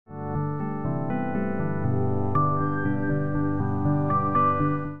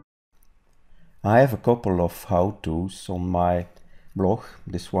I have a couple of how-tos on my blog.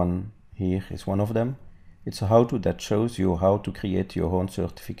 This one here is one of them. It's a how-to that shows you how to create your own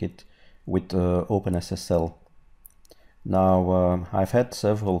certificate with OpenSSL. Now, I've had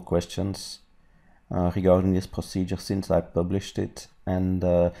several questions regarding this procedure since I published it, and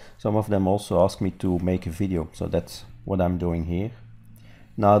some of them also asked me to make a video, so that's what I'm doing here.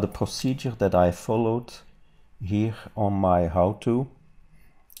 Now, the procedure that I followed here on my how-to,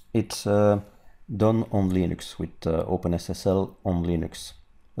 it's done on Linux with OpenSSL on Linux.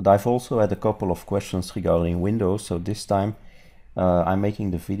 But I've also had a couple of questions regarding Windows, so this time I'm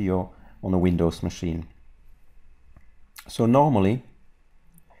making the video on a Windows machine. So normally,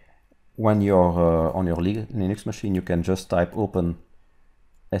 when you're on your Linux machine, you can just type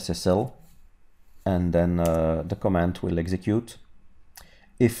OpenSSL and then the command will execute.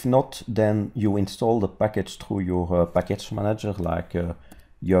 If not, then you install the package through your package manager like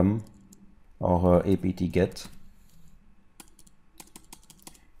yum or apt-get.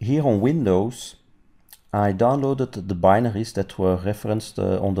 Here on Windows, I downloaded the binaries that were referenced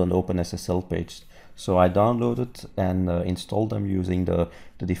on the OpenSSL page. So I downloaded and installed them using the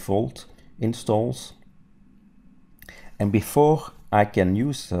default installs. And before I can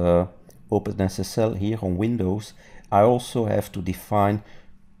use OpenSSL here on Windows, I also have to define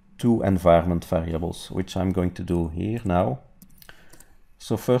two environment variables, which I'm going to do here now.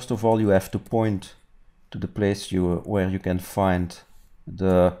 So first of all, you have to point to the place where you can find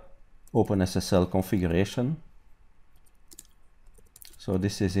the OpenSSL configuration. So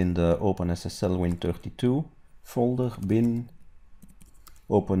this is in the OpenSSL Win32 folder, bin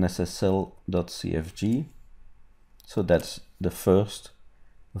OpenSSL.cfg. So that's the first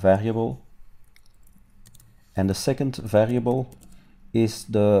variable. And the second variable is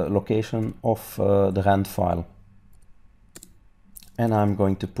the location of the rand file. And I'm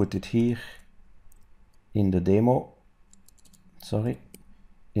going to put it here in the demo,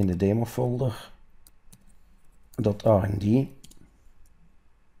 in the demo folder, .rnd,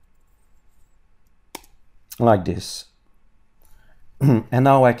 like this. And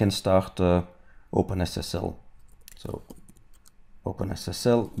now I can start OpenSSL. So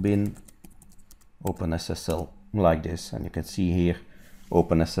OpenSSL bin OpenSSL, like this, and you can see here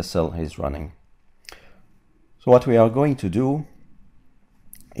OpenSSL is running. So what we are going to do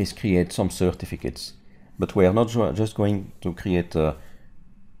is create some certificates, but we are not just going to create a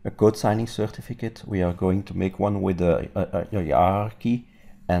code signing certificate. We are going to make one with a hierarchy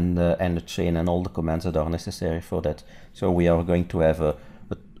and a chain and all the commands that are necessary for that. So we are going to have a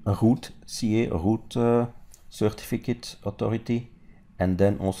root CA, a root certificate authority, and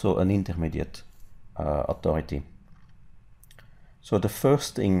then also an intermediate authority. So the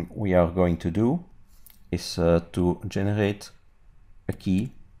first thing we are going to do is to generate a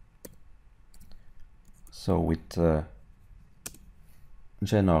key. So with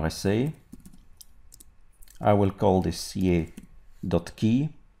genRSA, I will call this ca.key,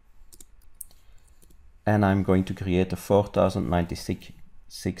 and I'm going to create a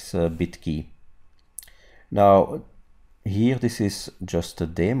 4096 bit key. Now here this is just a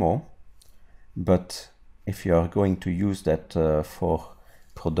demo, but if you are going to use that for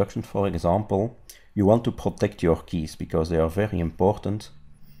production, for example, you want to protect your keys because they are very important,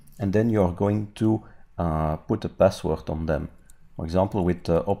 and then you are going to put a password on them. For example, with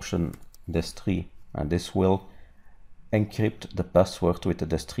option -3, and this will encrypt the password with the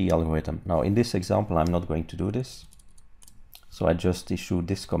 -3 algorithm. Now in this example, I'm not going to do this, so I just issue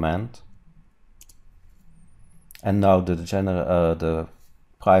this command, and now the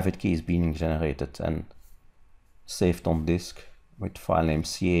private key is being generated and saved on disk with file name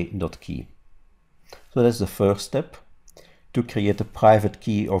ca.key. So that's the first step, to create a private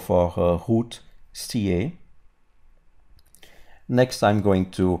key of our root CA. Next, I'm going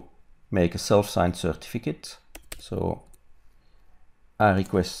to make a self-signed certificate. So I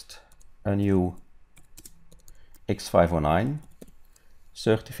request a new X509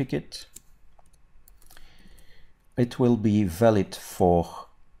 certificate. It will be valid for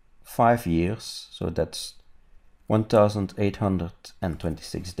 5 years, so that's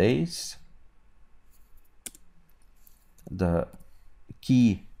 1826 days. The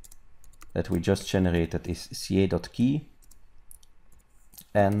key that we just generated is ca.key,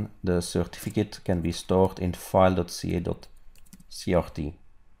 and the certificate can be stored in file.ca.crt.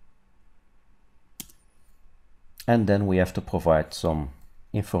 And then we have to provide some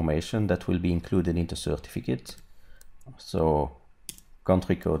information that will be included in the certificate. So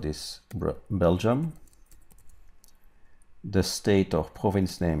country code is Belgium. The state or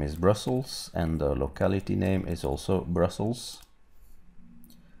province name is Brussels, and the locality name is also Brussels.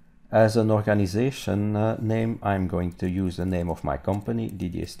 As an organization name, I'm going to use the name of my company,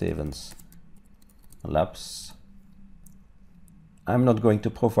 Didier Stevens Labs. I'm not going to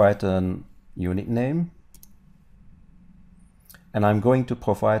provide a unit name, and I'm going to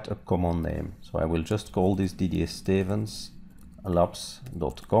provide a common name. So I will just call this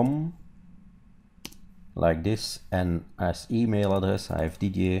didierstevenslabs.com like this, and as email address I have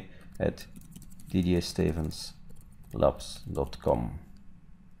didier@didierstevenslabs.com.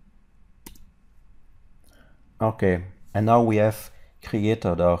 Okay, and now we have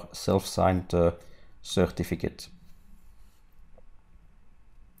created our self-signed certificate.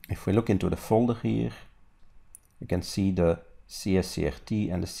 If we look into the folder here, you can see the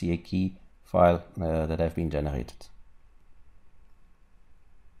CSCRT and the CA key file that have been generated.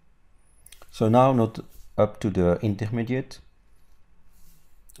 So now not up to the intermediate.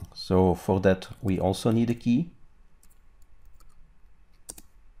 So for that we also need a key.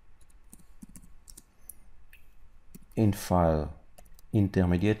 In file,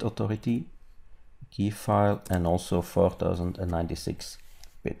 intermediate authority, key file, and also 4096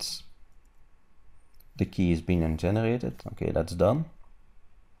 bits. The key is being generated. Okay, that's done.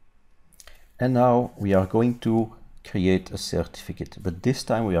 And now we are going to create a certificate, but this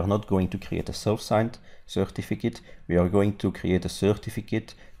time we are not going to create a self-signed certificate. We are going to create a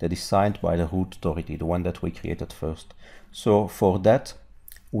certificate that is signed by the root authority, the one that we created first. So for that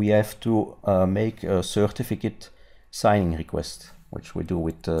we have to make a certificate signing request, which we do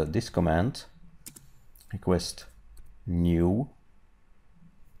with this command, request new.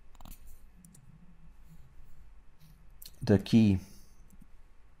 The key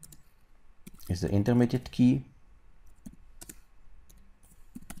is the intermediate key,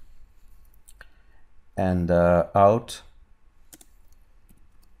 and out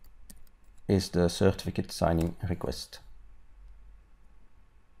is the certificate signing request.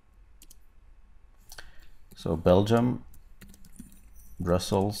 So Belgium,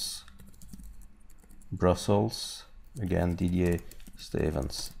 Brussels, again Didier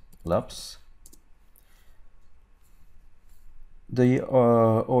Stevens Labs. The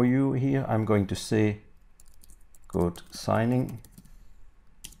OU here, I'm going to say code signing,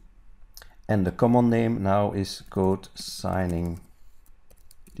 and the common name now is code signing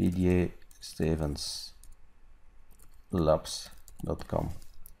Didier Stevens Labs.com.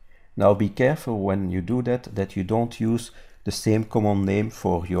 Now be careful when you do that you don't use the same common name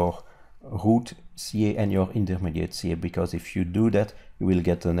for your root CA and your intermediate CA, because if you do that you will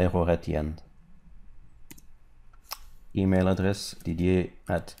get an error at the end. Email address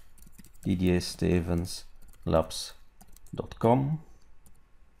didier@didierstevenslabs.com,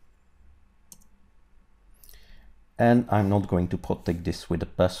 and I'm not going to protect this with a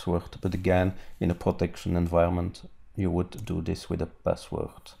password, but again in a protection environment you would do this with a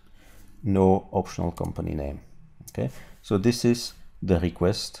password. No optional company name. Okay, so this is the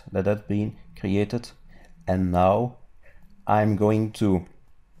request that has been created, and now I'm going to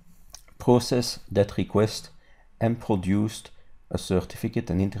process that request and produced a certificate,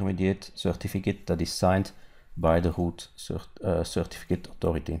 an intermediate certificate that is signed by the root certificate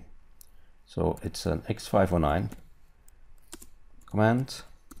authority. So it's an X509 command.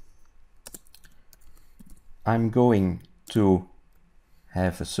 I'm going to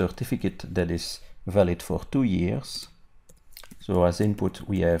have a certificate that is valid for 2 years. So as input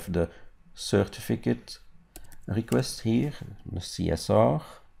we have the certificate request here, the CSR.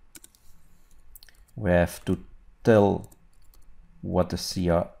 We have to tell what the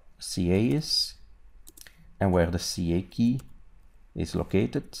CA is and where the CA key is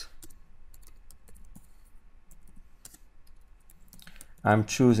located. I'm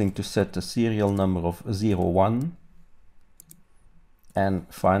choosing to set the serial number of 01, and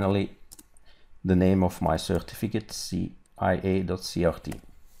finally the name of my certificate, CIA.crt.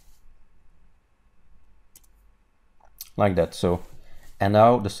 Like that. So, and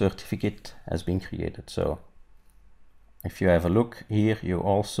now the certificate has been created. So if you have a look here, you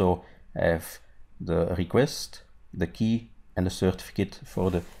also have the request, the key, and the certificate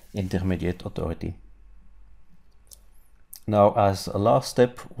for the intermediate authority. Now, as a last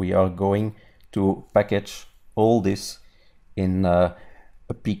step, we are going to package all this in a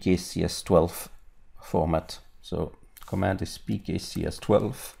PKCS12 format. So command is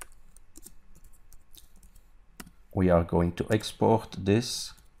PKCS12. We are going to export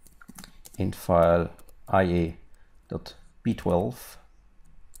this in file ia.p12.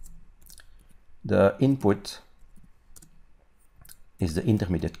 The input is the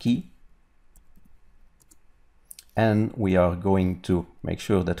intermediate key, and we are going to make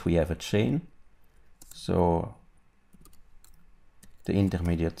sure that we have a chain. So the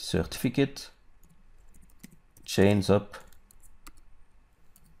intermediate certificate, chains up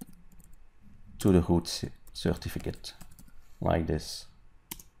to the root certificate, like this.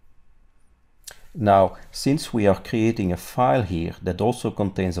 Now, since we are creating a file here that also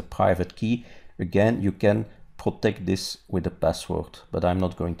contains a private key, again, you can protect this with a password, but I'm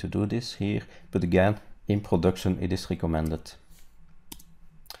not going to do this here. But again, in production, it is recommended.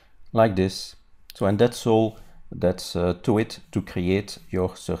 Like this. So, and that's all that's to it to create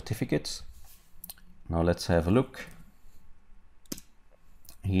your certificates. Now let's have a look.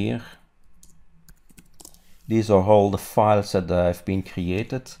 Here. These are all the files that have been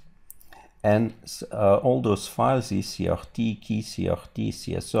created. And all those files, ECRT, key CRT,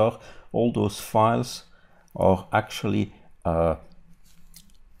 CSR, all those files are actually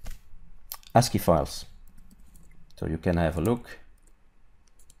ASCII files. So you can have a look.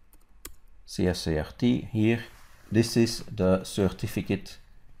 CSCRT here. This is the certificate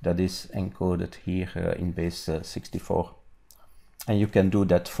that is encoded here in base 64. And you can do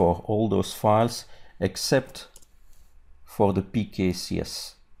that for all those files except for the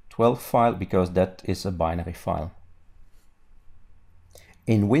PKCS12 file, because that is a binary file.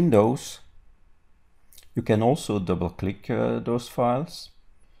 In Windows, you can also double click those files.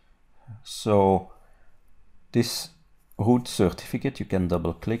 So this root certificate, you can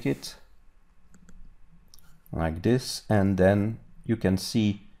double click it like this, and then you can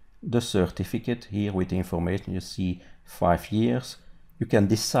see the certificate here with the information. You see 5 years. You can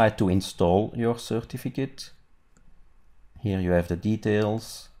decide to install your certificate. Here you have the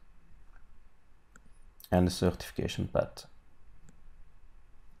details and the certification path.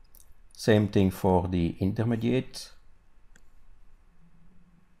 Same thing for the intermediate.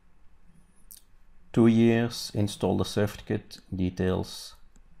 2 years, install the certificate, details,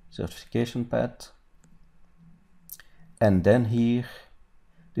 certification path. And then here,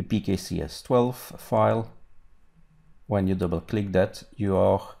 the PKCS12 file. When you double click that, you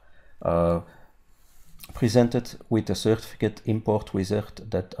are presented with a certificate import wizard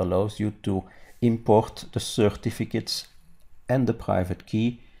that allows you to import the certificates and the private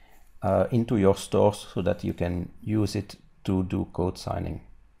key into your stores so that you can use it to do code signing.